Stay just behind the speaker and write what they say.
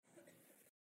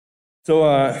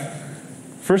So,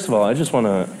 first of all,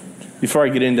 before I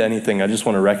get into anything, I just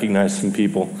want to recognize some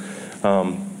people.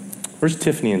 Where's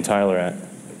Tiffany and Tyler at?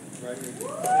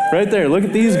 Right there. Look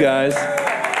at these guys.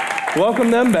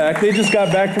 Welcome them back. They just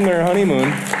got back from their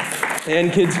honeymoon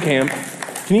and kids camp.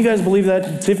 Can you guys believe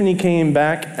that? Tiffany came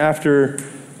back after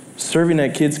serving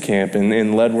at kids camp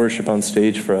and led worship on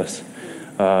stage for us.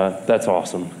 That's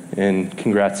awesome. And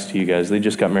congrats to you guys. They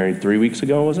just got married 3 weeks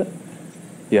ago, was it?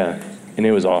 Yeah. And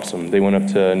it was awesome. They went up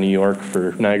to New York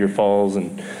for Niagara Falls,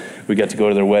 and we got to go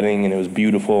to their wedding, and it was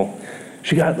beautiful.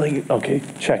 She got okay,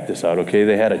 check this out, okay?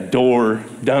 They had a door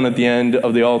down at the end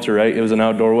of the altar, right? It was an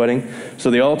outdoor wedding. So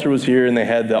the altar was here, and they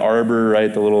had the arbor,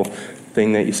 right? The little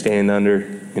thing that you stand under,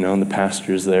 and the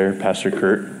pastor's there. Pastor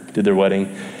Kurt did their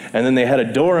wedding. And then they had a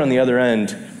door on the other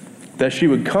end that she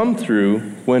would come through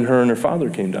when her and her father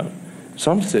came down.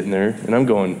 So I'm sitting there, and I'm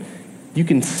going, you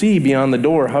can see beyond the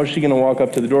door. How's she going to walk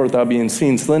up to the door without being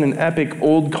seen? So then an epic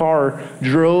old car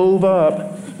drove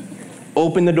up,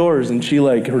 opened the doors, and she,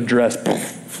 her dress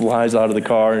flies out of the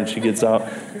car, and she gets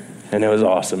out. And it was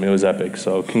awesome. It was epic.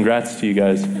 So congrats to you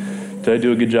guys. Did I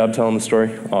do a good job telling the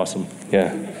story? Awesome.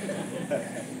 Yeah.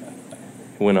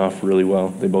 It went off really well.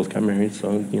 They both got married,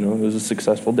 so, it was a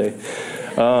successful day.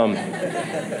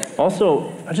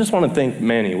 Also, I just want to thank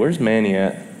Manny. Where's Manny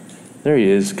at? There he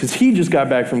is, because he just got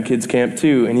back from kids camp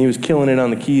too, and he was killing it on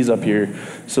the keys up here.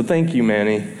 So thank you,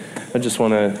 Manny. I just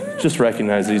want to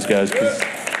recognize these guys, because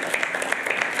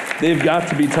they've got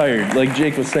to be tired. Like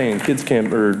Jake was saying, kids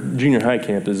camp or junior high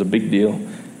camp is a big deal.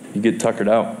 You get tuckered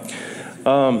out.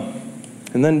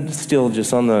 And then still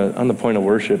just on the point of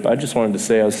worship, I just wanted to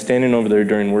say I was standing over there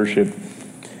during worship,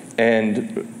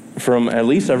 and from at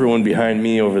least everyone behind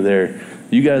me over there,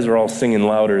 you guys are all singing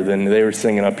louder than they were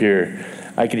singing up here.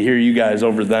 I could hear you guys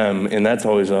over them, and that's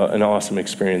always an awesome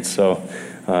experience. So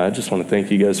I just want to thank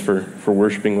you guys for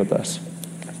worshiping with us.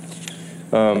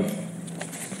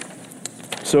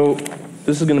 So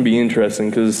this is going to be interesting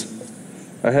because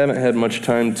I haven't had much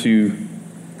time to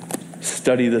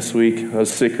study this week. I was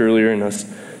sick earlier, and I was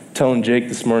telling Jake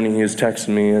this morning, he was texting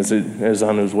me as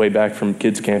on his way back from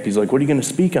kids camp. He's like, what are you going to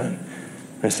speak on?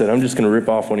 I said, I'm just going to rip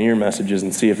off one of your messages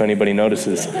and see if anybody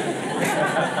notices.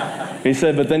 He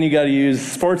said, but then you got to use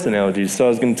sports analogies. So I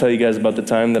was going to tell you guys about the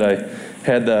time that I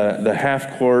had the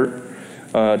half-court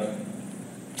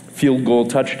field goal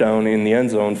touchdown in the end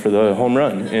zone for the home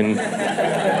run. And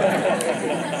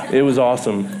it was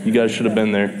awesome. You guys should have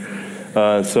been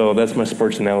there. So that's my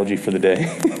sports analogy for the day.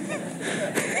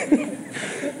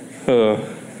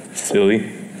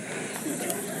 Silly.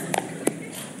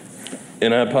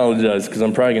 And I apologize because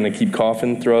I'm probably going to keep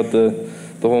coughing throughout the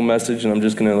whole message, and I'm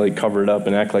just going to cover it up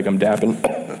and act like I'm dapping.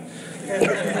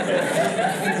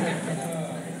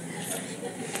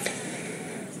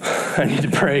 I need to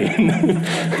pray.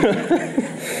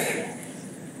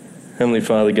 Heavenly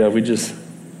Father, God, we just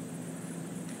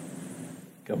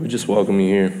welcome you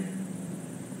here.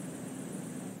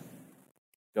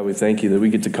 God, we thank you that we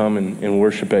get to come and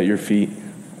worship at your feet.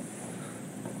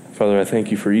 Father, I thank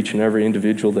you for each and every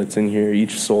individual that's in here,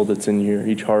 each soul that's in here,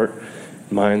 each heart,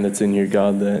 mind that's in here,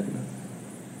 God, that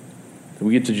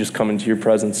we get to just come into your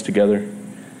presence together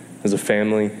as a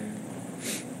family,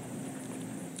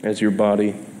 as your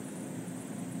body.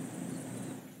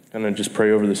 And I just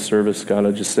pray over this service, God.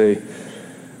 I just say,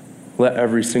 let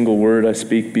every single word I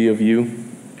speak be of you.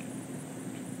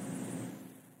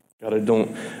 God, I don't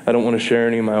want to share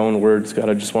any of my own words. God,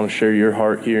 I just want to share your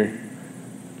heart here,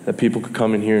 that people could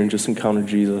come in here and just encounter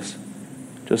Jesus,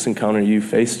 just encounter you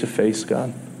face to face,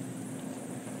 God.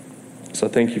 So I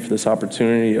thank you for this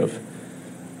opportunity of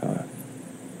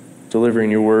delivering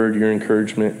your word, your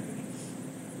encouragement.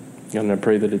 God, and I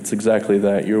pray that it's exactly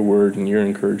that, your word and your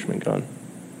encouragement, God.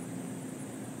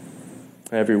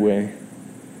 Every way.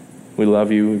 We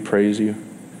love you, we praise you,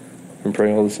 and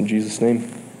pray all this in Jesus'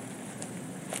 name.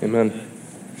 Amen.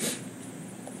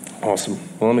 Awesome.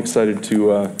 Well, I'm excited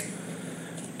to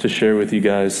share with you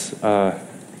guys.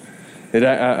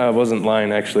 I wasn't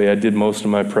lying, actually. I did most of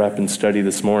my prep and study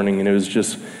this morning, and it was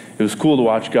cool to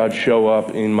watch God show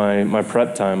up in my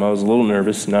prep time. I was a little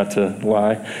nervous, not to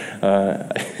lie.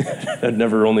 I'd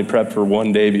never only prepped for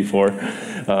one day before.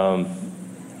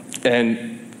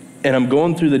 And I'm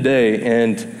going through the day,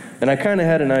 and I kind of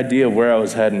had an idea of where I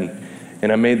was heading.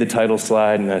 And I made the title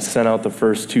slide, and I sent out the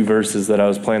first 2 verses that I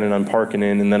was planning on parking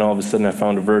in, and then all of a sudden I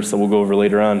found a verse that we'll go over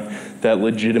later on that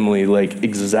legitimately,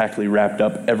 exactly wrapped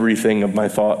up everything of my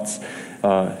thoughts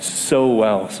so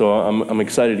well. So I'm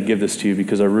excited to give this to you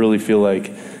because I really feel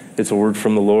like it's a word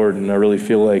from the Lord, and I really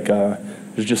feel like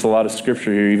there's just a lot of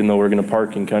scripture here, even though we're going to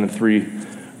park in kind of 3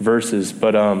 verses.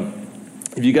 But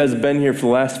If you guys have been here for the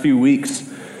last few weeks,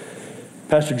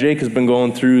 Pastor Jake has been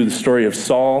going through the story of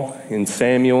Saul and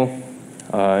Samuel,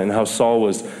 and how Saul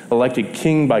was elected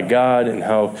king by God, and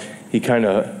how he kind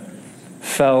of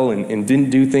fell and didn't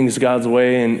do things God's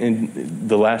way in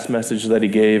the last message that he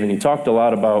gave. And he talked a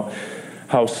lot about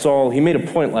how Saul, he made a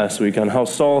point last week on how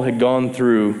Saul had gone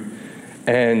through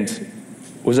and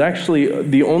was actually,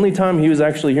 the only time he was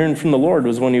actually hearing from the Lord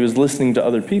was when he was listening to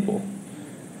other people.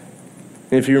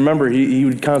 And if you remember, he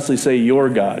would constantly say, your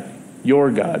God,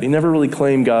 your God. He never really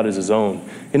claimed God as his own.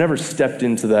 He never stepped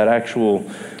into that actual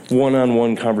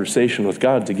one-on-one conversation with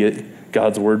God to get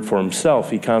God's word for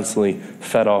himself. He constantly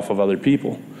fed off of other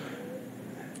people.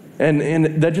 And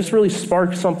that just really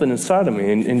sparked something inside of me.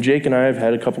 And Jake and I have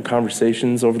had a couple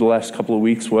conversations over the last couple of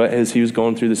weeks as he was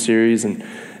going through the series. And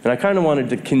I kind of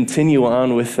wanted to continue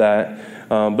on with that,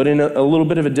 but in a little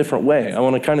bit of a different way. I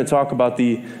want to kind of talk about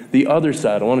the other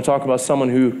side. I want to talk about someone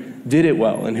who did it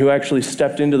well and who actually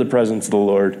stepped into the presence of the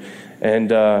Lord.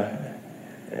 And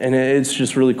it's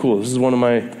just really cool. This is one of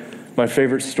my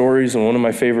favorite stories and one of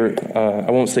my favorite,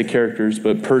 I won't say characters,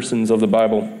 but persons of the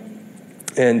Bible.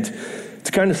 And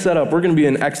to kind of set up, we're going to be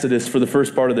in Exodus for the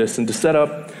first part of this. And to set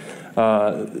up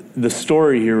the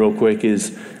story here real quick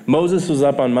is Moses was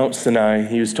up on Mount Sinai.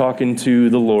 He was talking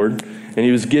to the Lord, and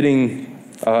he was getting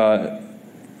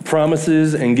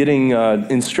promises and getting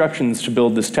instructions to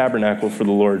build this tabernacle for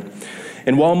the Lord.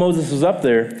 And while Moses was up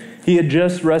there, he had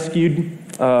just rescued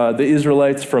the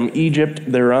Israelites from Egypt.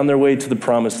 They were on their way to the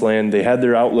promised land. They had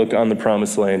their outlook on the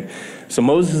promised land. So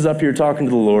Moses is up here talking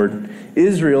to the Lord.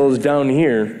 Israel is down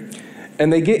here.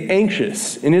 And they get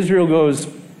anxious. And Israel goes,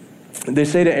 they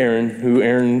say to Aaron, who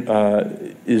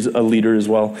Aaron is a leader as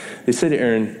well. They say to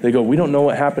Aaron, they go, we don't know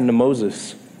what happened to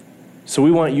Moses. So we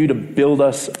want you to build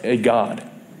us a god.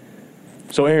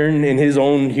 So Aaron, in his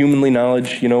own humanly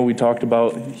knowledge, we talked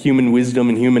about human wisdom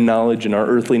and human knowledge and our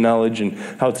earthly knowledge and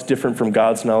how it's different from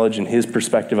God's knowledge and his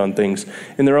perspective on things.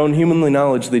 In their own humanly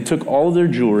knowledge, they took all of their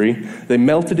jewelry, they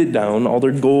melted it down, all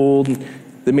their gold,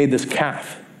 they made this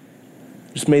calf.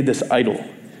 Just made this idol.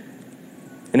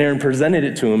 And Aaron presented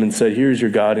it to him and said, here's your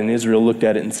God. And Israel looked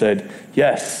at it and said,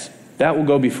 yes, that will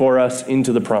go before us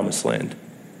into the promised land.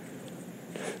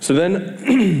 So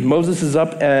then Moses is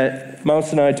up at Mount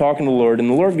Sinai talking to the Lord, and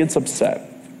the Lord gets upset.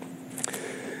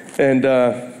 And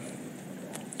we're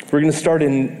going to start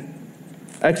in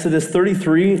Exodus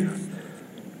 33,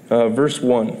 verse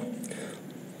 1.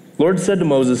 Lord said to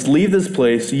Moses, leave this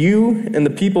place, you and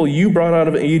the people you brought out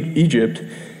of Egypt,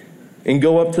 and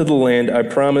go up to the land I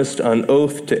promised on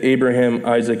oath to Abraham,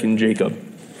 Isaac, and Jacob,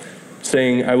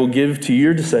 saying, I will give to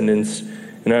your descendants,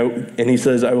 and he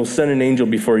says, I will send an angel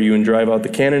before you and drive out the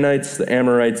Canaanites, the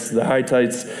Amorites, the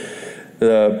Hittites,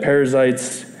 the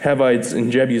Perizzites, Hivites,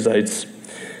 and Jebusites,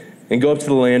 and go up to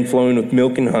the land flowing with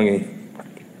milk and honey.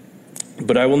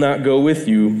 But I will not go with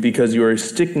you, because you are a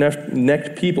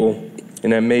stiff-necked people,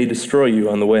 and I may destroy you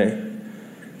on the way.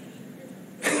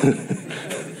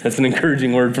 That's an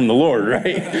encouraging word from the Lord,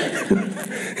 right?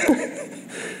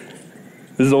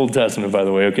 This is Old Testament, by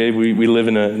the way, okay? We live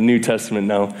in a New Testament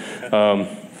now.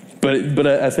 But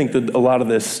I think that a lot of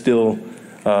this still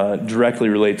directly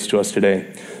relates to us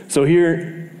today. So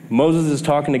here, Moses is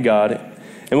talking to God,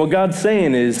 and what God's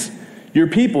saying is, your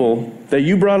people that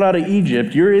you brought out of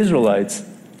Egypt, your Israelites,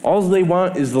 all they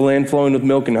want is the land flowing with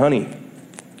milk and honey.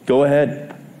 Go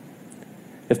ahead.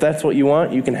 If that's what you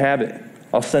want, you can have it.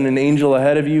 I'll send an angel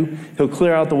ahead of you. He'll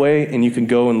clear out the way, and you can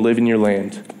go and live in your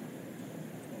land.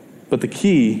 But the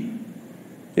key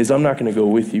is I'm not going to go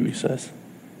with you, he says.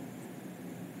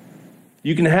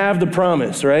 You can have the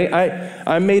promise, right?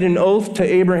 I made an oath to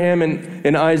Abraham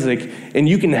and Isaac, and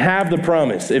you can have the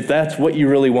promise if that's what you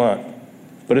really want.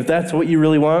 But if that's what you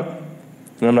really want,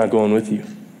 then I'm not going with you.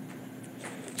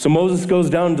 So Moses goes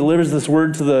down and delivers this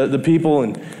word to the people,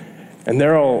 and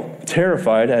they're all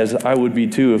terrified, as I would be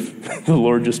too if the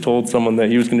Lord just told someone that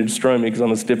he was going to destroy me because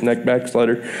I'm a stiff-necked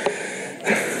backslider.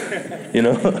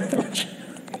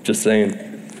 Just saying.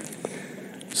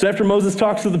 So after Moses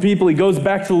talks to the people, he goes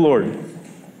back to the Lord.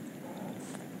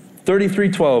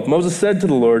 33:12, Moses said to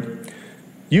the Lord,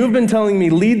 you have been telling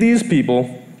me, lead these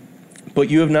people,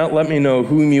 but you have not let me know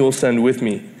whom you will send with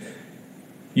me.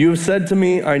 You have said to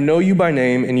me, I know you by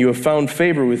name, and you have found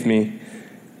favor with me.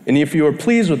 And if you are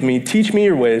pleased with me, teach me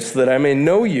your ways so that I may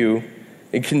know you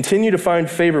and continue to find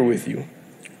favor with you.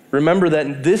 Remember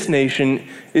that this nation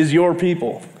is your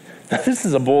people. Now, this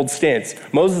is a bold stance.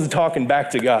 Moses is talking back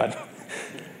to God.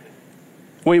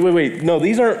 Wait. No,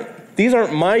 these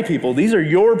aren't my people. These are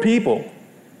your people.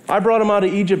 I brought them out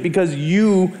of Egypt because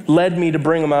you led me to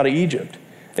bring them out of Egypt.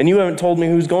 And you haven't told me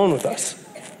who's going with us.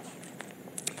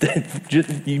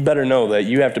 You better know that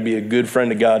you have to be a good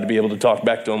friend of God to be able to talk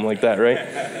back to him like that, right?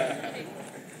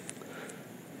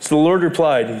 So the Lord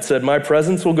replied and said, "My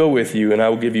presence will go with you, and I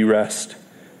will give you rest."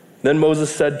 Then Moses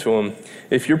said to him,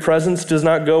 "If your presence does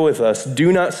not go with us,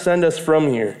 do not send us from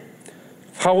here.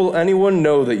 How will anyone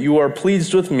know that you are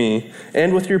pleased with me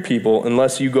and with your people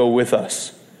unless you go with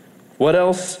us? What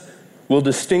else will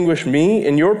distinguish me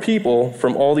and your people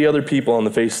from all the other people on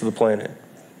the face of the planet?"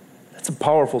 That's a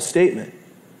powerful statement.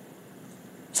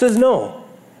 It says no.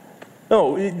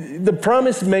 No, the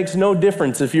promise makes no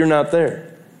difference if you're not there.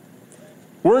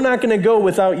 We're not going to go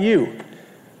without you.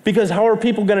 Because how are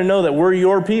people going to know that we're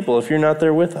your people if you're not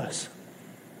there with us?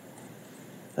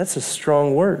 That's a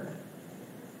strong word.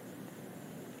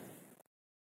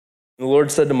 The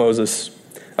Lord said to Moses,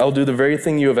 "I will do the very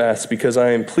thing you have asked because I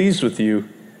am pleased with you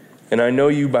and I know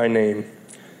you by name."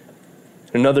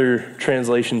 Another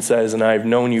translation says, "and I have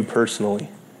known you personally."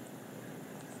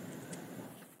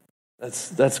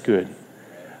 That's good.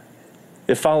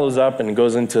 It follows up and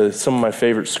goes into some of my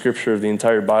favorite scripture of the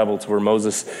entire Bible, to where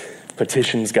Moses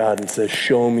petitions God and says,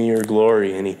 "Show me your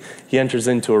glory." And he enters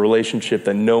into a relationship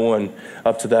that no one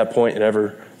up to that point had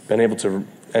ever been able to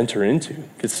enter into.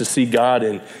 Gets to see God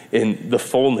in the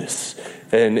fullness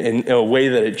and in a way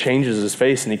that it changes his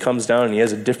face, and he comes down and he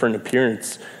has a different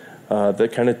appearance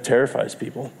that kind of terrifies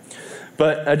people.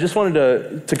 But I just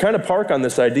wanted to kind of park on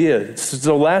this idea.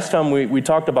 So last time we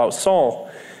talked about Saul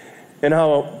and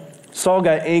how Saul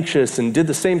got anxious and did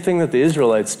the same thing that the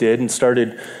Israelites did and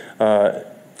started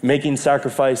making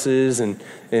sacrifices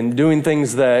and doing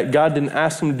things that God didn't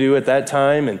ask him to do at that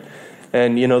time.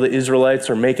 And you know, the Israelites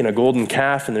are making a golden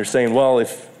calf, and they're saying, well,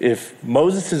 if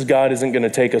Moses' God isn't going to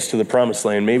take us to the promised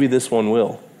land, maybe this one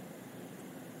will.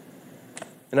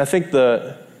 And I think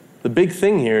the big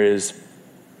thing here is,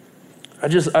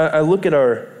 I look at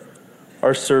our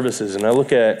services, and I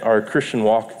look at our Christian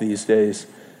walk these days,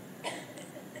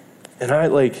 and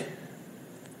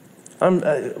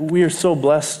we are so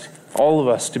blessed, all of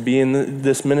us, to be in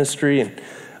this ministry, and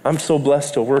I'm so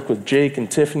blessed to work with Jake and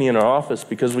Tiffany in our office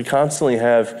because we constantly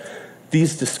have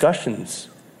these discussions.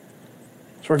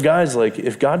 So we're guys, like,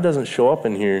 if God doesn't show up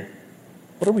in here,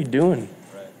 what are we doing?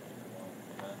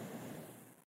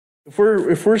 If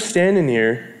we're standing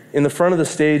here in the front of the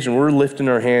stage and we're lifting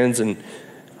our hands and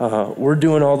we're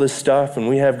doing all this stuff and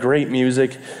we have great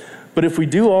music, but if we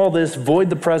do all this void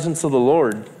the presence of the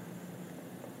Lord,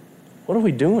 what are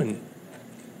we doing?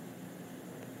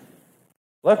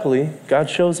 Luckily, God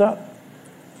shows up.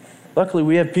 Luckily,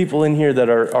 we have people in here that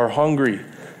are hungry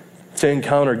to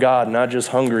encounter God, not just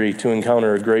hungry to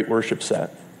encounter a great worship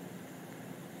set.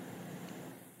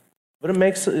 But it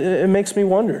makes me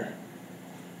wonder,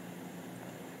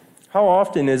 how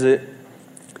often is it?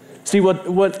 See,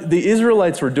 what the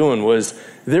Israelites were doing was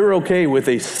they were okay with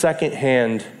a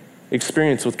second-hand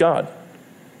experience with God.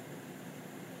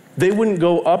 They wouldn't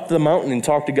go up the mountain and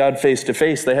talk to God face to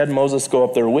face. They had Moses go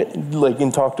up there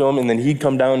and talk to him, and then he'd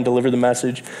come down and deliver the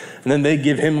message, and then they'd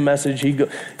give him a message.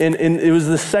 And it was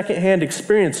the second-hand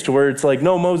experience to where it's like,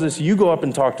 no, Moses, you go up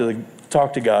and talk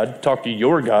to God, talk to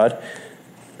your God,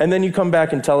 and then you come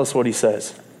back and tell us what he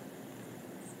says.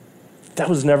 That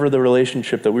was never the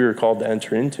relationship that we were called to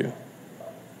enter into.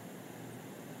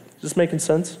 Is this making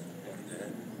sense?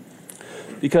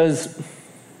 Because,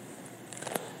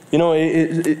 you know,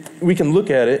 we can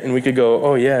look at it and we could go,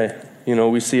 oh yeah, you know,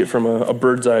 we see it from a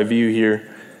bird's eye view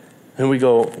here. And we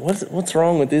go, what's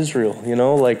wrong with Israel? You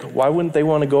know, like, why wouldn't they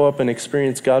want to go up and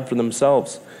experience God for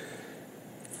themselves?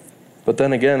 But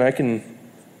then again,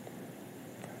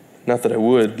 not that I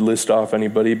would list off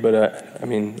anybody, but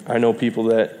I know people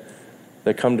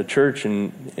that come to church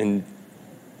and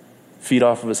feed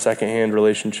off of a secondhand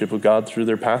relationship with God through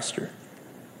their pastor.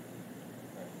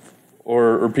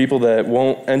 Or people that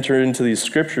won't enter into these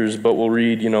scriptures but will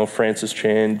read, you know, Francis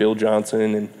Chan, Bill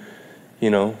Johnson, and, you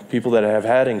know, people that have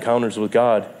had encounters with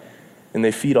God, and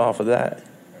they feed off of that.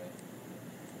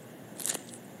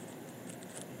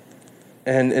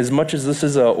 And as much as this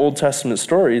is an Old Testament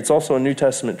story, it's also a New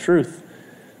Testament truth.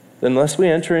 Unless we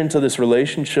enter into this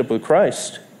relationship with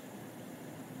Christ,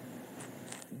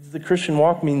 the Christian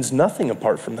walk means nothing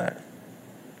apart from that.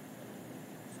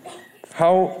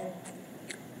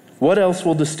 What else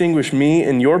will distinguish me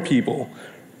and your people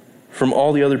from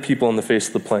all the other people on the face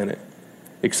of the planet,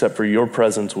 except for your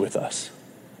presence with us?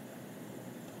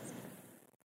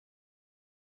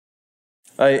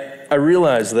 I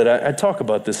realize that I talk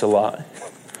about this a lot.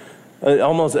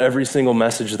 Almost every single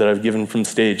message that I've given from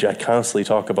stage, I constantly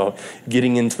talk about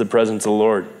getting into the presence of the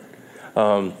Lord.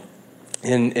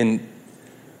 And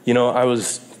you know, I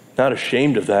was not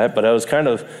ashamed of that, but I was kind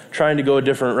of trying to go a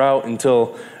different route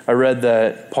until I read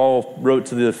that Paul wrote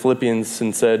to the Philippians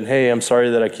and said, hey, I'm sorry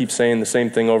that I keep saying the same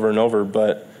thing over and over,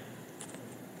 but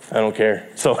I don't care.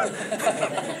 So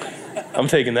I'm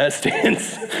taking that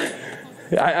stance.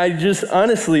 I just,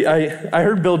 honestly, I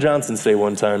heard Bill Johnson say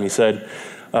one time, he said,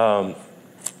 I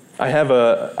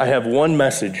have one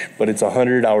message, but it's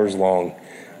 100 hours long.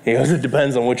 He goes, it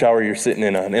depends on which hour you're sitting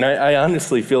in on. And I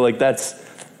honestly feel like that's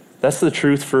the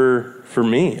truth for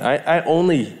me. I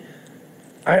only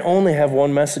have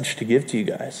one message to give to you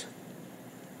guys.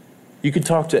 You could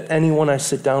talk to anyone I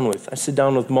sit down with. I sit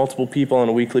down with multiple people on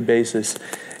a weekly basis,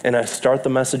 and I start the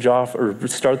message off, or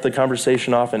start the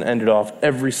conversation off and end it off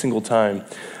every single time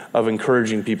of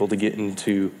encouraging people to get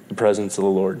into the presence of the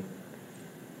Lord.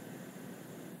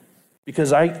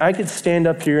 Because I could stand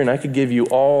up here and I could give you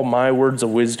all my words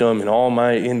of wisdom and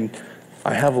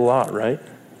I have a lot, right?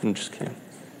 I'm just kidding.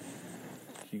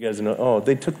 You guys know, oh,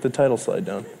 they took the title slide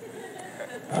down.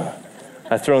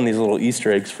 I throw in these little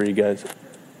Easter eggs for you guys.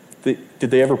 Did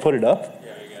they ever put it up?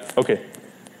 Yeah, you got it. Okay.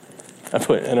 I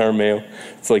put N.R. Mayo.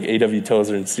 It's like A.W.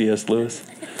 Tozer and C.S. Lewis.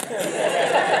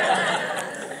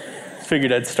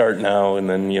 Figured I'd start now, and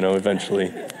then,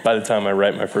 eventually, by the time I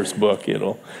write my first book,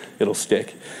 it'll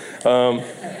stick.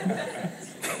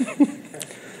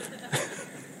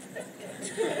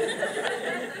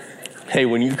 Hey,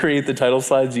 when you create the title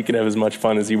slides, you can have as much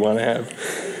fun as you want to have.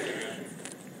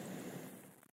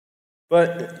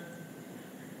 But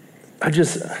I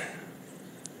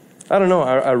don't know,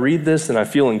 I read this and I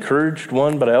feel encouraged,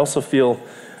 one, but I also feel,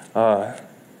 I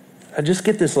just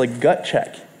get this gut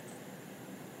check.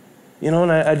 And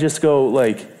I just go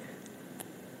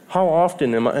how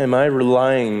often am I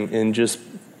relying and just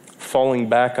falling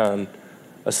back on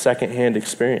a secondhand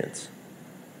experience?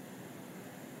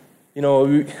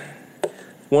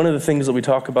 One of the things that we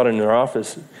talk about in our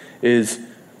office is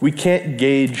we can't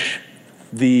gauge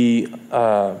the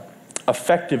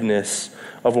effectiveness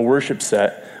of a worship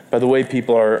set by the way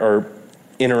people are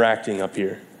interacting up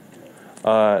here.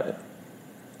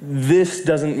 This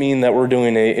doesn't mean that we're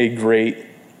doing a great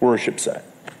worship set.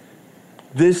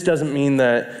 This doesn't mean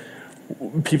that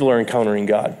people are encountering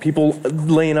God. People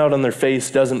laying out on their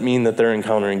face doesn't mean that they're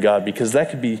encountering God, because that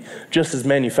could be just as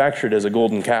manufactured as a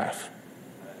golden calf.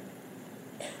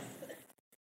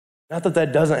 Not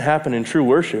that doesn't happen in true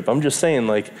worship. I'm just saying,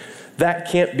 that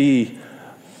can't be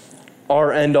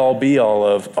our end-all be-all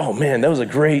of, oh man, that was a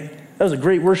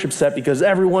great worship set because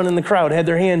everyone in the crowd had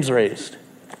their hands raised.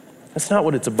 That's not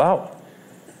what it's about.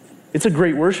 It's a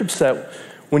great worship set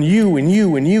when you and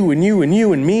you and you and you and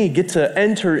you and me get to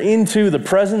enter into the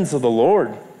presence of the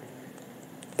Lord.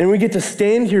 And we get to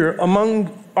stand here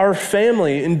among our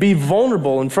family and be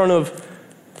vulnerable in front of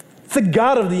the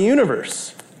God of the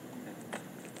universe.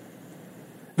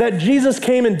 That Jesus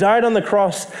came and died on the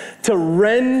cross to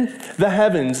rend the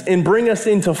heavens and bring us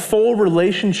into full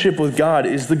relationship with God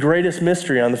is the greatest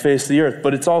mystery on the face of the earth,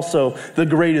 but it's also the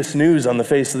greatest news on the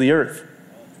face of the earth.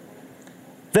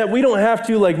 That we don't have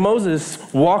to, like Moses,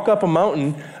 walk up a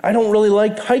mountain. I don't really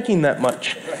like hiking that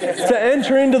much. To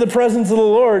enter into the presence of the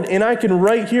Lord, and I can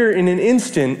right here in an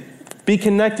instant be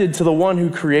connected to the one who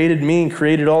created me and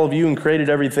created all of you and created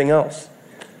everything else.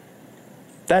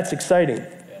 That's exciting.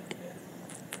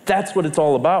 That's what it's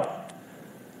all about.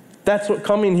 That's what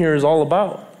coming here is all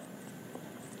about.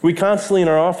 We constantly in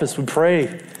our office, we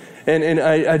pray. And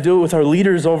I do it with our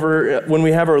leaders over when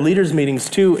we have our leaders meetings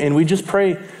too, and we just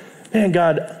pray, man,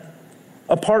 God,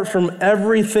 apart from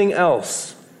everything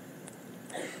else,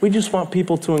 we just want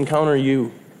people to encounter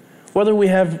you. Whether we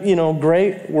have,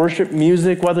 great worship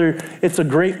music, whether it's a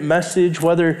great message,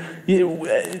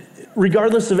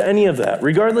 regardless of any of that,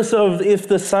 regardless of if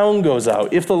the sound goes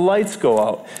out, if the lights go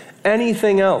out,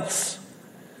 anything else,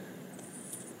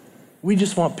 we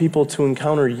just want people to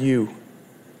encounter you.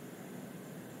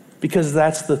 Because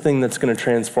that's the thing that's going to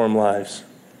transform lives.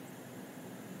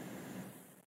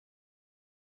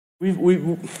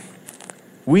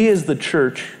 We as the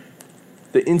church,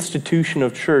 the institution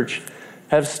of church,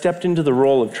 have stepped into the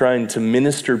role of trying to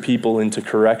minister people into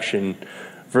correction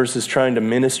versus trying to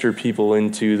minister people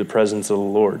into the presence of the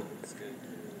Lord.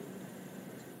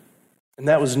 And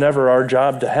that was never our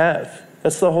job to have.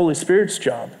 That's the Holy Spirit's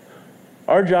job.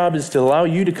 Our job is to allow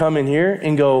you to come in here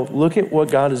and go, look at what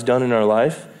God has done in our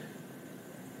life.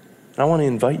 I want to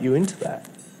invite you into that.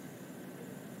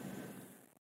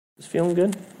 Is feeling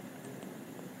good?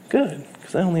 Good,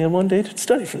 because I only had one day to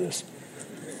study for this.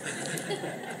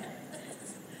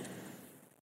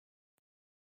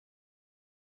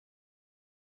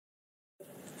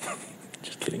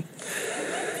 Just kidding.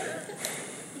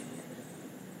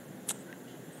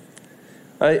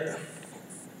 I've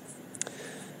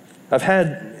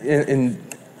had,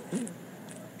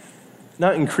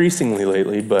 not increasingly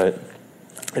lately, but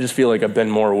I just feel like I've been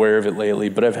more aware of it lately,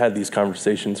 but I've had these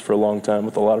conversations for a long time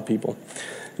with a lot of people.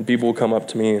 And people will come up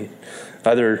to me and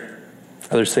either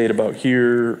say it about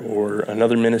here or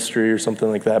another ministry or something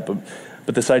like that, but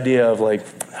this idea of like,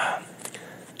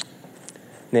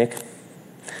 Nick,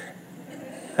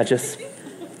 I just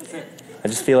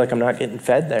feel like I'm not getting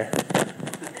fed there.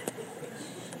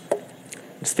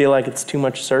 I just feel like it's too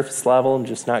much surface level and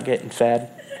just not getting fed.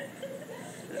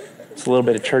 It's a little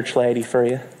bit of church lady for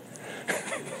you.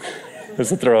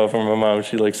 There's a throw from my mom.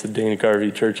 She likes the Dana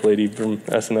Carvey church lady from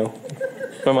SNL.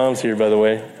 My mom's here, by the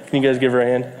way. Can you guys give her a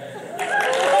hand?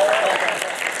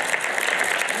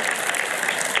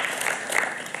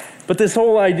 But this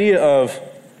whole idea of,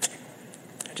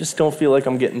 I just don't feel like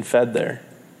I'm getting fed there.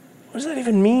 What does that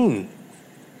even mean?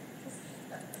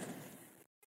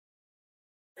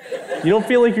 You don't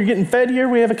feel like you're getting fed here?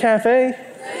 We have a cafe.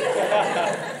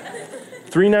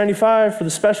 $3.95 for the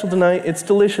special tonight. It's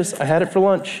delicious. I had it for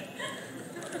lunch.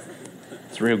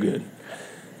 It's real good.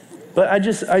 But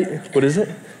what is it?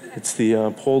 It's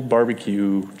the pulled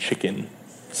barbecue chicken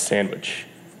sandwich.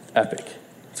 Epic.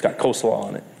 It's got coleslaw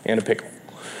on it and a pickle.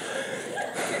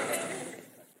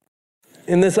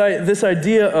 And this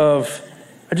idea of,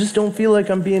 I just don't feel like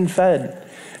I'm being fed.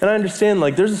 And I understand,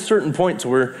 like, there's a certain point to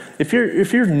where if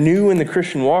you're new in the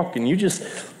Christian walk and you just,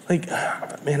 like,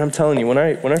 man, I'm telling you, when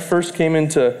I first came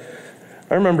into,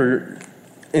 I remember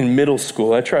in middle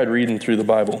school, I tried reading through the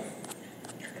Bible.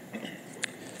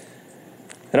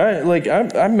 And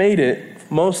I made it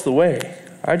most of the way.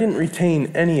 I didn't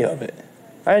retain any of it.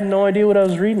 I had no idea what I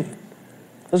was reading.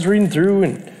 I was reading through,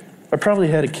 and I probably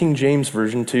had a King James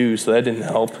version too, so that didn't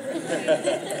help.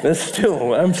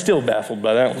 I'm still baffled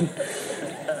by that one.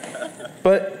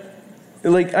 But,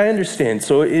 like, I understand.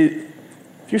 So if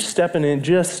you're stepping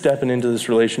into this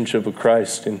relationship with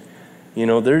Christ, and, you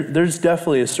know, there's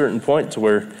definitely a certain point to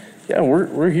where, yeah,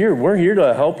 we're here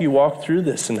to help you walk through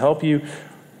this and help you.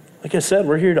 Like I said,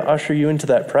 we're here to usher you into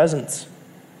that presence.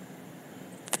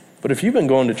 But if you've been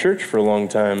going to church for a long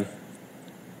time,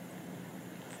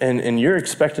 and you're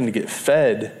expecting to get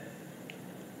fed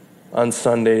on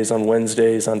Sundays, on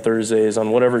Wednesdays, on Thursdays,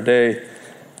 on whatever day,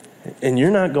 and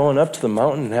you're not going up to the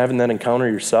mountain and having that encounter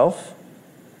yourself,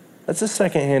 that's a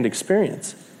secondhand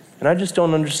experience. And I just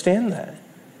don't understand that.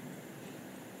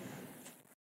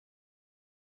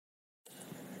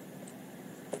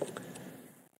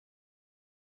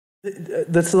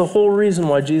 That's the whole reason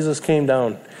why Jesus came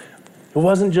down. It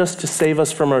wasn't just to save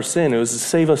us from our sin. It was to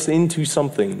save us into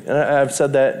something. And I've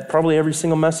said that probably every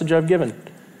single message I've given.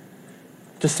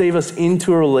 To save us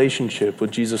into a relationship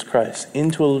with Jesus Christ,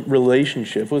 into a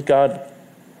relationship with God.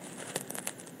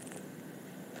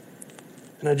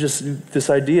 And this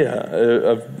idea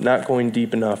of not going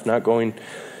deep enough,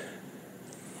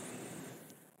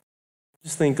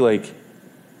 just think like,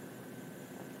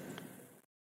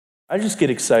 I just get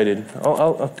excited.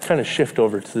 I'll kind of shift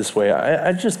over to this way.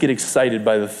 I just get excited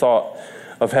by the thought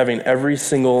of having every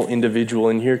single individual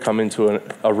in here come into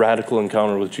a radical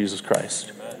encounter with Jesus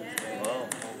Christ.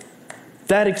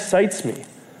 That excites me.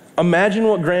 Imagine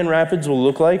what Grand Rapids will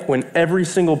look like when every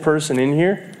single person in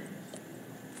here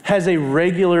has a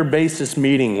regular basis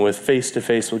meeting with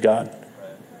face-to-face with God.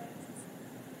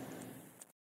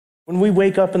 When we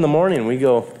wake up in the morning, we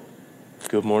go,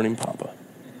 "Good morning, Papa."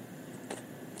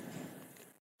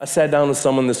 I sat down with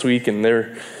someone this week, and I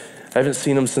haven't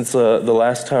seen them since the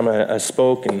last time I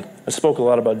spoke, and I spoke a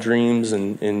lot about dreams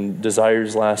and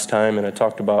desires last time, and I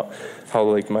talked about how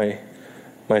like my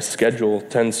schedule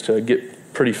tends to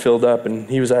get pretty filled up, and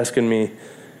he was asking me,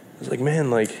 I was like, man,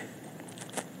 like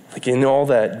in all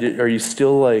that, are you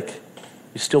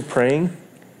still praying?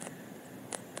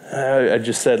 I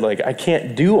just said, like, I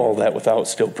can't do all that without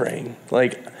still praying.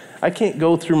 Like, I can't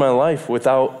go through my life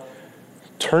without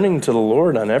turning to the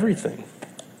Lord on everything.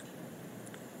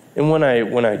 And when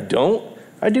I don't,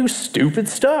 I do stupid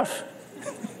stuff.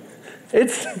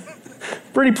 It's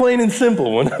pretty plain and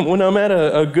simple. When I'm at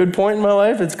a good point in my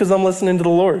life, it's because I'm listening to the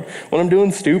Lord. When I'm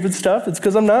doing stupid stuff, it's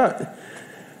because I'm not.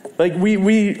 Like,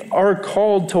 we are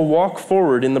called to walk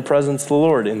forward in the presence of the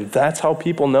Lord, and that's how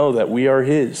people know that we are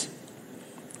His.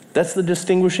 That's the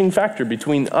distinguishing factor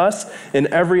between us and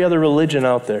every other religion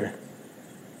out there,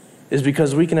 is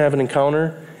because we can have an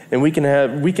encounter and we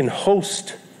can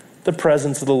host the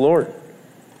presence of the Lord.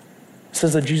 It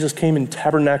says that Jesus came and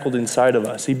tabernacled inside of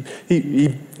us.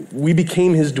 We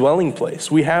became His dwelling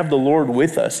place. We have the Lord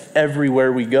with us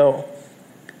everywhere we go.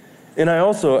 And I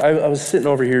was sitting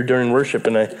over here during worship,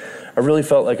 and I really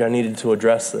felt like I needed to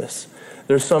address this.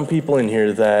 There's some people in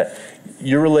here that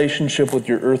your relationship with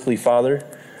your earthly father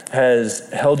has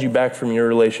held you back from your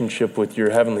relationship with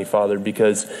your heavenly Father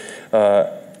because,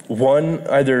 one,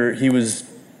 either he was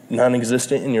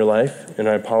non-existent in your life, and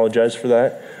I apologize for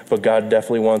that, but God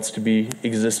definitely wants to be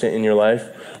existent in your life.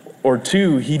 Or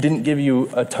two, he didn't give you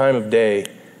a time of day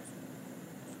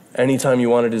anytime you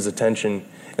wanted his attention.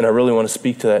 And I really want to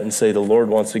speak to that and say the Lord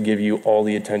wants to give you all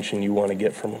the attention you want to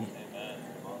get from him.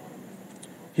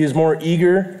 He is more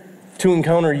eager to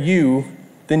encounter you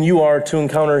than you are to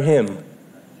encounter him.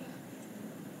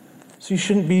 So you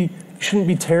shouldn't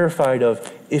be terrified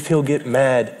of if he'll get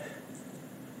mad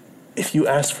if you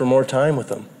ask for more time with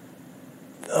him.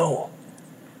 No.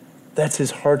 That's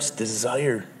his heart's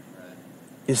desire,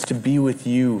 is to be with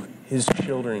you, his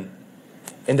children,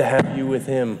 and to have you with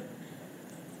him.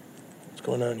 What's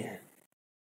going on here?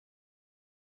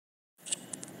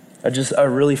 I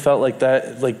really felt like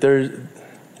that,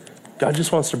 God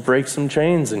just wants to break some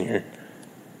chains in here.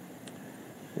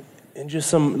 And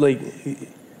just and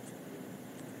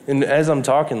as I'm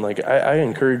talking, I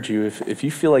encourage you, if you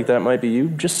feel like that might be you,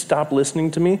 just stop listening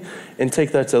to me and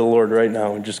take that to the Lord right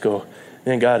now and just go,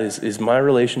 man, God, is my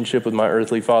relationship with my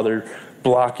earthly father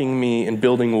blocking me and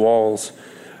building walls?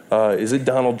 Is it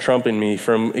Donald Trump in me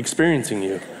from experiencing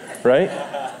you, right?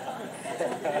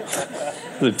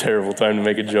 It was a terrible time to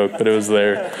make a joke, but it was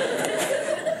there.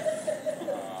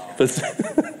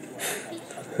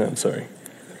 I'm sorry.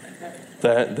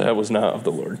 That was not of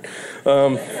the Lord.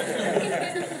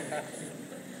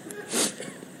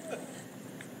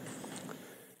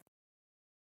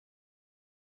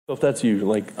 So if that's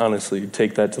you, honestly,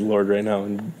 take that to the Lord right now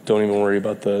and don't even worry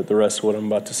about the rest of what I'm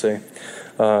about to say.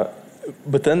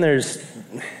 But then there's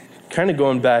kind of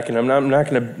going back, and I'm not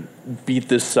going to beat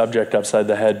this subject upside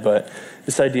the head, but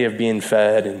this idea of being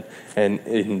fed and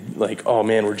oh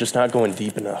man, we're just not going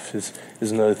deep enough is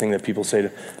another thing that people say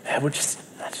to, I just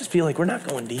feel like we're not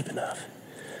going deep enough.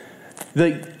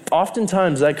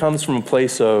 Oftentimes that comes from a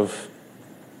place of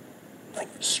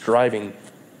striving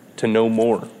to know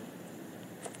more.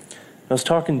 I was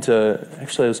talking to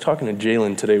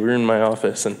Jalen today. We were in my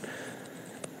office, and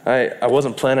I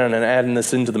wasn't planning on adding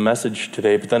this into the message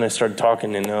today, but then I started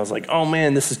talking, and I was like, oh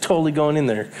man, this is totally going in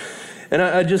there. And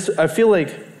I feel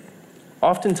like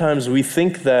oftentimes we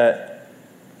think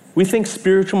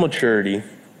spiritual maturity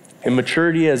and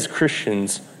maturity as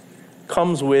Christians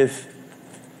comes with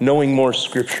knowing more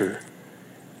Scripture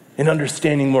and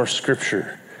understanding more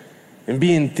Scripture and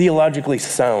being theologically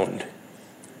sound.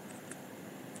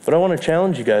 But I want to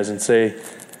challenge you guys and say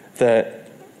that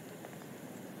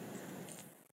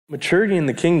maturity in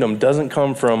the kingdom doesn't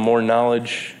come from more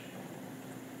knowledge,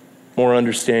 more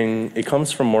understanding. It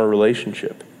comes from more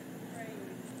relationship.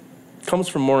 It comes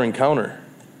from more encounter.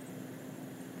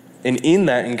 And in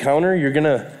that encounter, you're going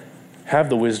to have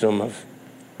the wisdom of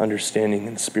understanding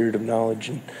and spirit of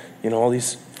knowledge and all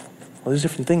these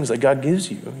different things that God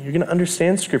gives you. You're going to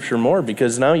understand Scripture more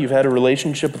because now you've had a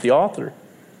relationship with the author.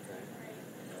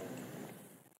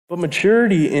 But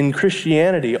maturity in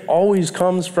Christianity always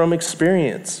comes from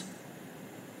experience.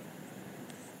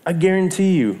 I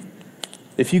guarantee you,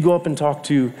 if you go up and talk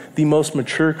to the most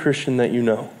mature Christian that you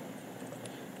know,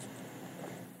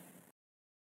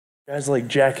 guys like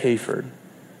Jack Hayford.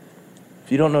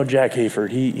 If you don't know Jack Hayford,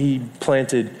 he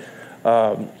planted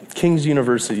King's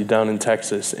University down in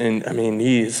Texas, and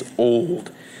he is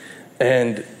old.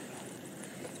 And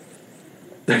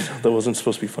that wasn't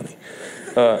supposed to be funny.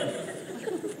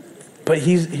 But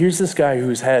here's this guy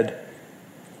who's had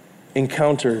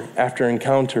encounter after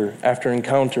encounter after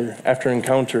encounter after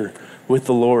encounter with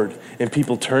the Lord, and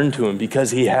people turn to him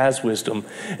because he has wisdom,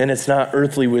 and it's not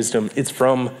earthly wisdom, it's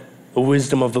from the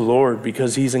wisdom of the Lord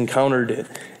because he's encountered it.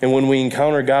 And when we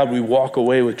encounter God, we walk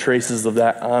away with traces of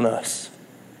that on us.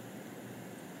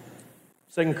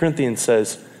 2 Corinthians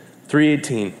says,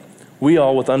 3:18, we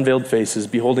all with unveiled faces,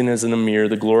 beholding as in a mirror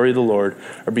the glory of the Lord,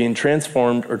 are being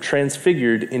transformed or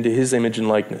transfigured into his image and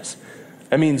likeness.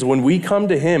 That means when we come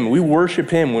to him, we worship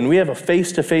him, when we have a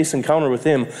face-to-face encounter with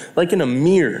him, like in a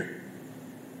mirror,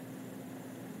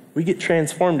 we get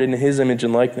transformed into his image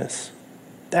and likeness.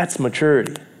 That's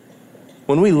maturity.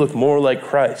 When we look more like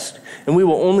Christ. And we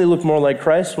will only look more like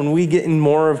Christ when we get in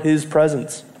more of his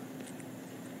presence.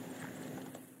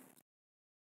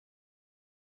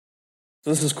 So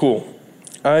this is cool.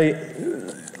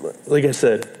 Like I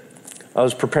said, I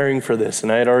was preparing for this,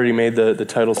 and I had already made the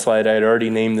title slide. I had already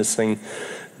named this thing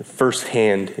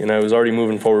firsthand, and I was already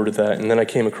moving forward with that. And then I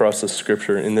came across this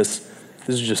scripture, and this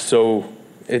is just so,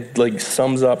 it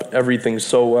sums up everything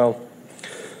so well.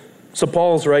 So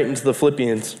Paul's writing to the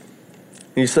Philippians,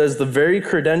 He says the very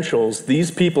credentials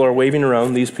these people are waving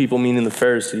around, these people meaning the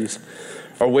Pharisees,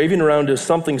 are waving around as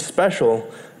something special,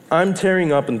 I'm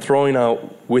tearing up and throwing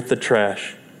out with the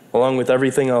trash, along with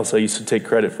everything else I used to take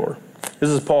credit for. This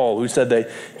is Paul, who said that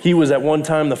he was at one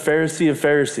time the Pharisee of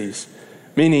Pharisees,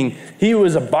 meaning he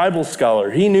was a Bible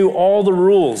scholar. He knew all the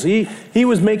rules. He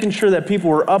was making sure that people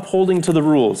were upholding to the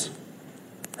rules.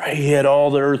 Right? He had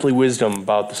all the earthly wisdom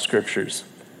about the scriptures.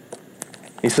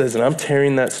 He says, and I'm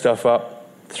tearing that stuff up,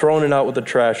 throwing it out with the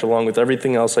trash along with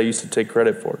everything else I used to take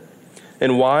credit for.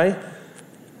 And why?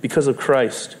 Because of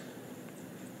Christ.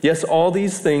 Yes, all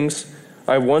these things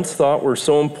I once thought were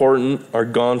so important are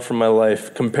gone from my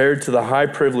life compared to the high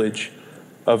privilege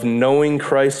of knowing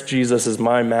Christ Jesus as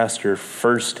my master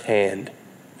firsthand.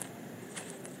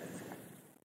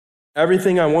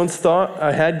 Everything I once thought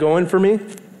I had going for me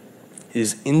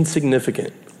is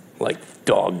insignificant, like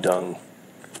dog dung.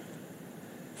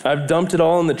 I've dumped it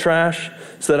all in the trash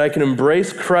so that I can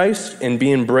embrace Christ and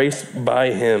be embraced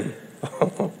by him.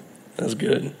 That's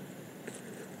good.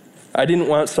 I didn't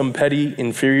want some petty,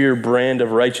 inferior brand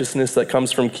of righteousness that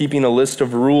comes from keeping a list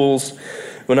of rules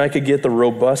when I could get the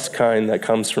robust kind that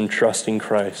comes from trusting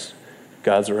Christ,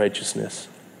 God's righteousness.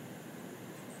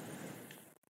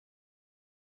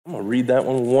 I'm going to read that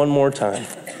one more time.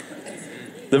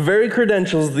 The very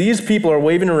credentials these people are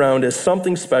waving around as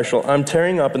something special, I'm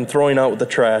tearing up and throwing out with the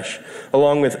trash,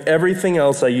 along with everything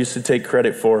else I used to take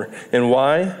credit for. And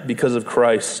why? Because of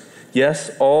Christ.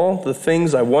 Yes, all the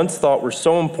things I once thought were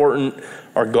so important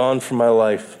are gone from my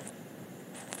life.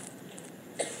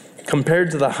 Compared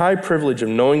to the high privilege of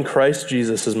knowing Christ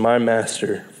Jesus as my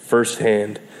master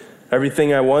firsthand,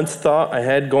 everything I once thought I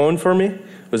had going for me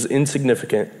was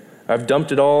insignificant. I've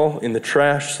dumped it all in the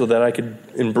trash so that I could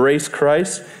embrace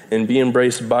Christ and be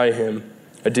embraced by him.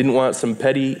 I didn't want some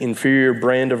petty, inferior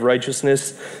brand of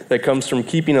righteousness that comes from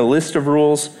keeping a list of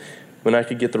rules when I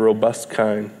could get the robust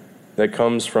kind that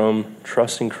comes from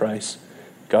trusting Christ,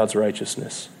 God's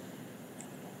righteousness.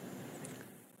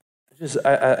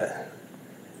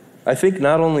 I think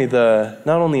not only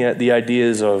the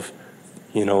ideas of,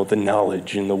 the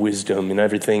knowledge and the wisdom and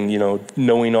everything,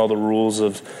 knowing all the rules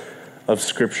of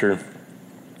Scripture,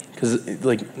 because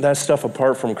that stuff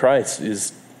apart from Christ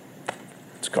it's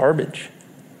garbage.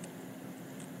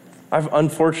 I've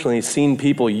unfortunately seen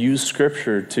people use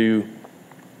Scripture to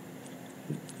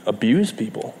abuse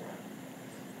people.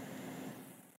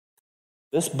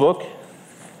 This book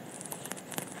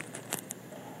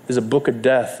is a book of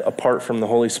death apart from the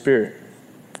Holy Spirit.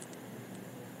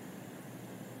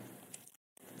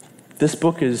 This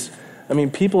book is,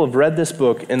 people have read this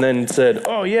book and then said,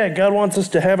 oh yeah, God wants us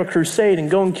to have a crusade and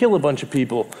go and kill a bunch of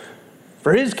people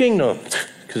for his kingdom.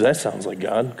 Because that sounds like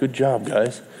God. Good job,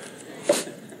 guys.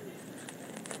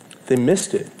 They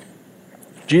missed it.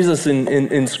 Jesus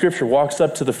in Scripture walks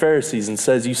up to the Pharisees and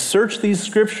says, you search these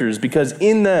Scriptures because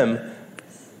in them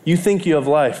you think you have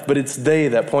life, but it's they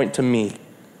that point to me.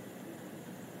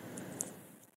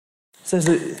 Says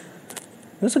it.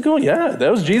 That's a good one. Yeah, that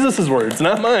was Jesus' words,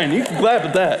 not mine. You can clap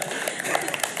at that.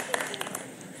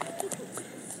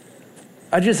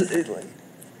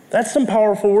 That's some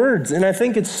powerful words. And I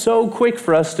think it's so quick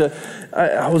for us to,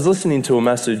 I was listening to a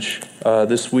message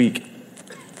this week,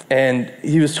 and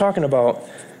he was talking about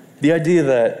the idea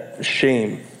that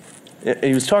shame,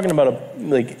 he was talking about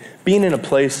being in a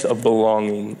place of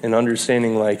belonging and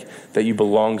understanding that you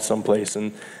belong someplace.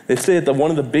 And they say that one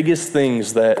of the biggest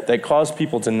things that cause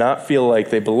people to not feel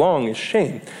like they belong is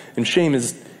shame. And shame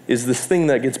is this thing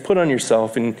that gets put on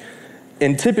yourself. And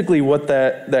typically what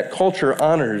that culture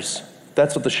honors,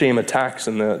 that's what the shame attacks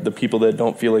in the people that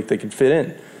don't feel like they can fit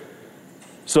in.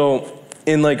 So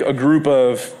in a group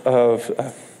of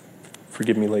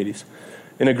forgive me ladies,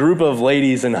 in a group of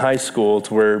ladies in high school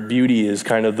to where beauty is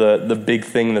kind of the big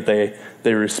thing that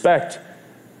they respect,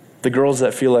 the girls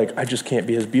that feel like, I just can't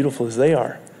be as beautiful as they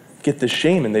are, get this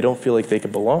shame and they don't feel like they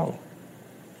could belong.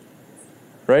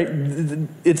 Right?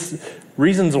 It's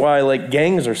reasons why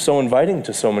gangs are so inviting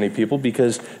to so many people,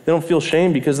 because they don't feel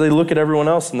shame, because they look at everyone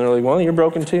else and they're like, well, you're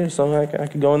broken too, so I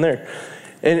could go in there.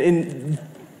 And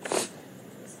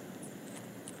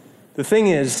the thing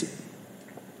is,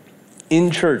 in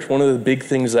church, one of the big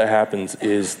things that happens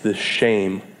is the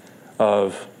shame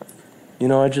of,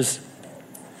 I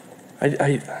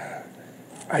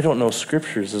don't know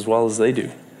Scriptures as well as they do.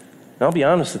 And I'll be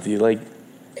honest with you,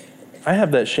 I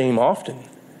have that shame often.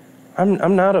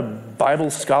 I'm not a Bible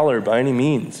scholar by any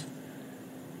means.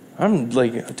 To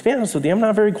be honest with you, I'm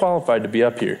not very qualified to be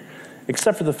up here,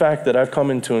 except for the fact that I've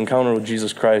come into encounter with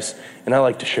Jesus Christ, and I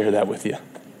like to share that with you.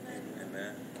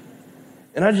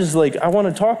 And I want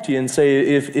to talk to you and say,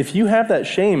 if you have that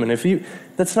shame, and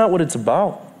that's not what it's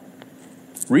about.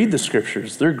 Read the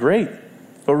scriptures. They're great.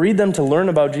 But read them to learn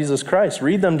about Jesus Christ.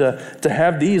 Read them to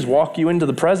have these walk you into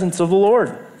the presence of the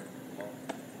Lord.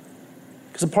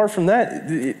 Because apart from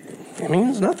that, it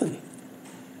means nothing.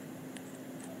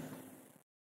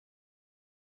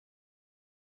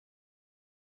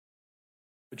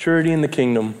 Maturity in the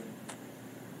kingdom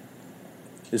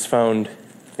is found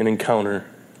in encounter,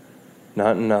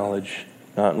 not in knowledge,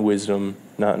 not in wisdom,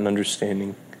 not in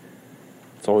understanding.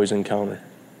 It's always encounter.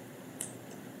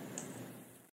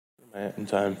 Where am I at in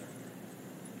time?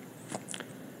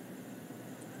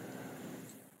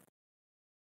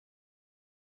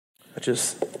 I'm going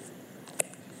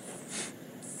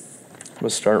to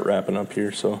start wrapping up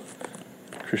here, so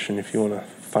Christian, if you want to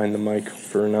find the mic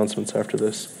for announcements after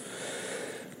this.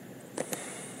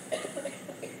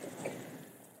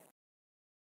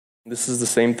 This is the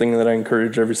same thing that I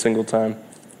encourage every single time.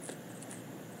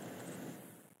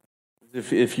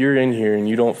 If you're in here and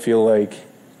you don't feel like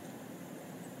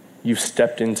you've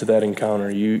stepped into that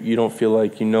encounter, you don't feel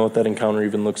like you know what that encounter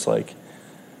even looks like,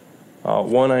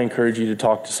 one, I encourage you to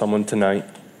talk to someone tonight.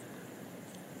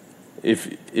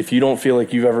 If you don't feel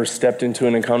like you've ever stepped into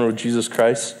an encounter with Jesus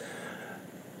Christ,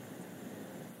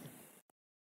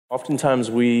 oftentimes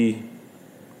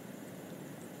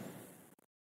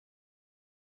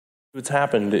what's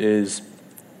happened is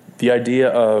the idea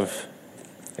of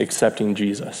accepting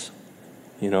Jesus,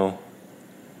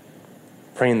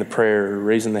 praying the prayer,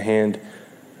 raising the hand,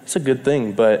 it's a good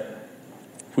thing, but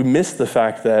we miss the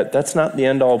fact that that's not the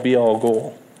end-all, be-all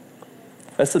goal.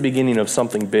 That's the beginning of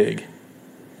something big.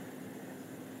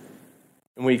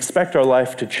 And we expect our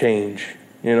life to change.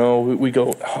 We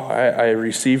go, I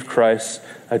received Christ,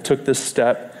 I took this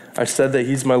step, I said that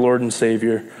He's my Lord and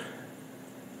Savior,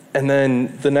 and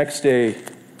then the next day,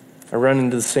 I run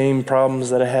into the same problems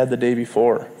that I had the day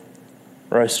before,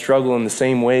 or I struggle in the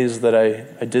same ways that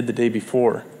I did the day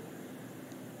before.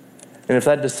 And if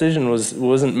that decision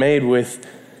wasn't made with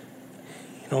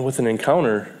an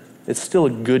encounter, it's still a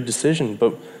good decision.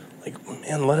 But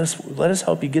man, let us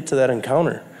help you get to that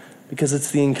encounter, because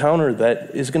it's the encounter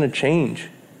that is going to change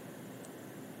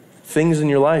things in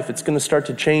your life. It's going to start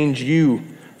to change you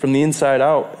from the inside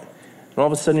out. And all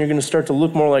of a sudden, you're going to start to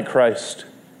look more like Christ.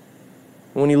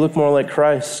 And when you look more like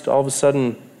Christ, all of a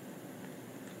sudden,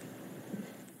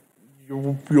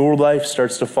 your life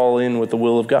starts to fall in with the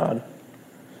will of God.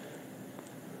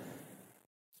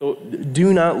 So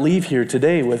do not leave here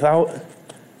today without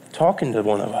talking to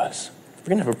one of us.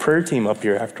 We're going to have a prayer team up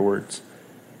here afterwards.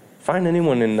 Find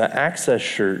anyone in the Access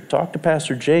shirt. Talk to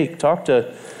Pastor Jake.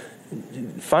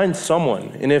 Find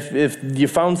someone. And if you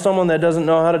found someone that doesn't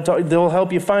know how to talk, they'll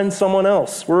help you find someone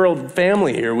else. We're a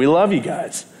family here. We love you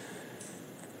guys.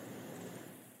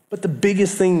 But the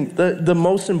biggest thing, the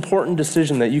most important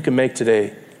decision that you can make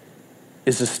today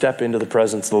is to step into the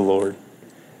presence of the Lord.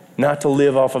 Not to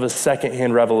live off of a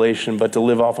second-hand revelation, but to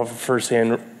live off of a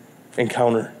first-hand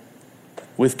encounter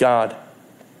with God. I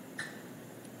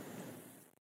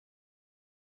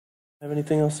don't have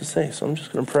anything else to say, so I'm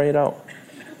just going to pray it out.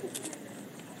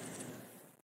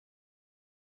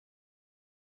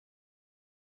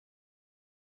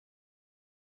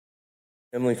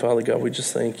 Heavenly Father God, we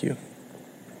just thank you.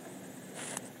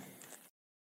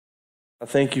 I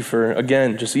thank you for,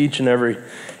 again, just each and every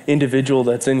individual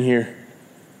that's in here.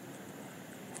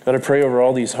 God, I pray over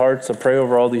all these hearts. I pray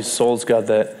over all these souls, God,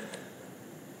 that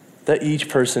each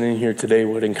person in here today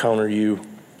would encounter you,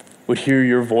 would hear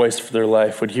your voice for their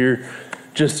life, would hear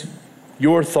just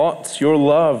your thoughts, your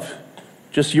love,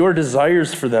 just your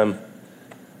desires for them.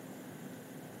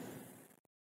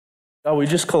 God, we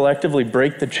just collectively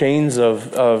break the chains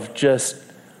of just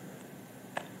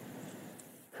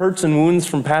hurts and wounds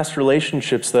from past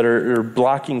relationships that are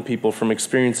blocking people from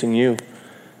experiencing you.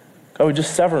 God, we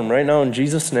just sever them right now in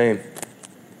Jesus' name.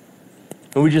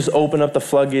 And we just open up the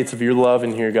floodgates of your love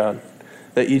in here, God,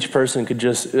 that each person could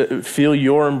just feel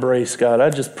your embrace, God.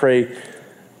 I just pray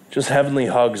just heavenly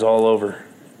hugs all over,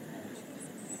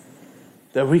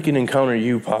 that we can encounter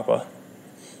you, Papa.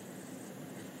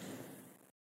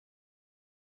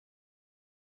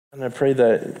 And I pray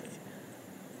that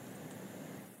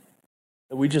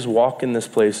we just walk in this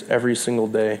place every single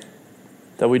day,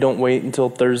 that we don't wait until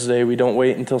Thursday, we don't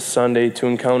wait until Sunday to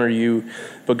encounter you,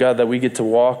 but God, that we get to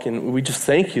walk, and we just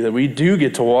thank you that we do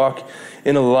get to walk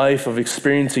in a life of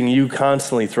experiencing you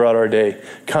constantly throughout our day,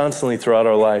 constantly throughout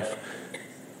our life.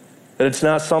 That it's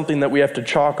not something that we have to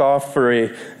chalk off for a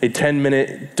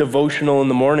 10-minute devotional in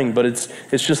the morning, but it's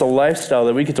just a lifestyle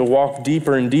that we get to walk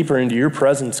deeper and deeper into your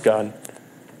presence, God.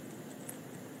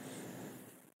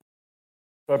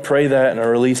 I pray that and I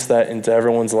release that into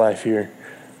everyone's life here.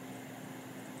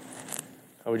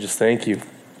 I would just thank you.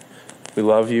 We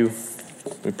love you.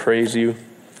 We praise you.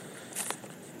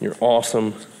 You're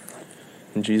awesome.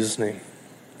 In Jesus' name,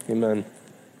 amen.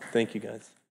 Thank you, guys.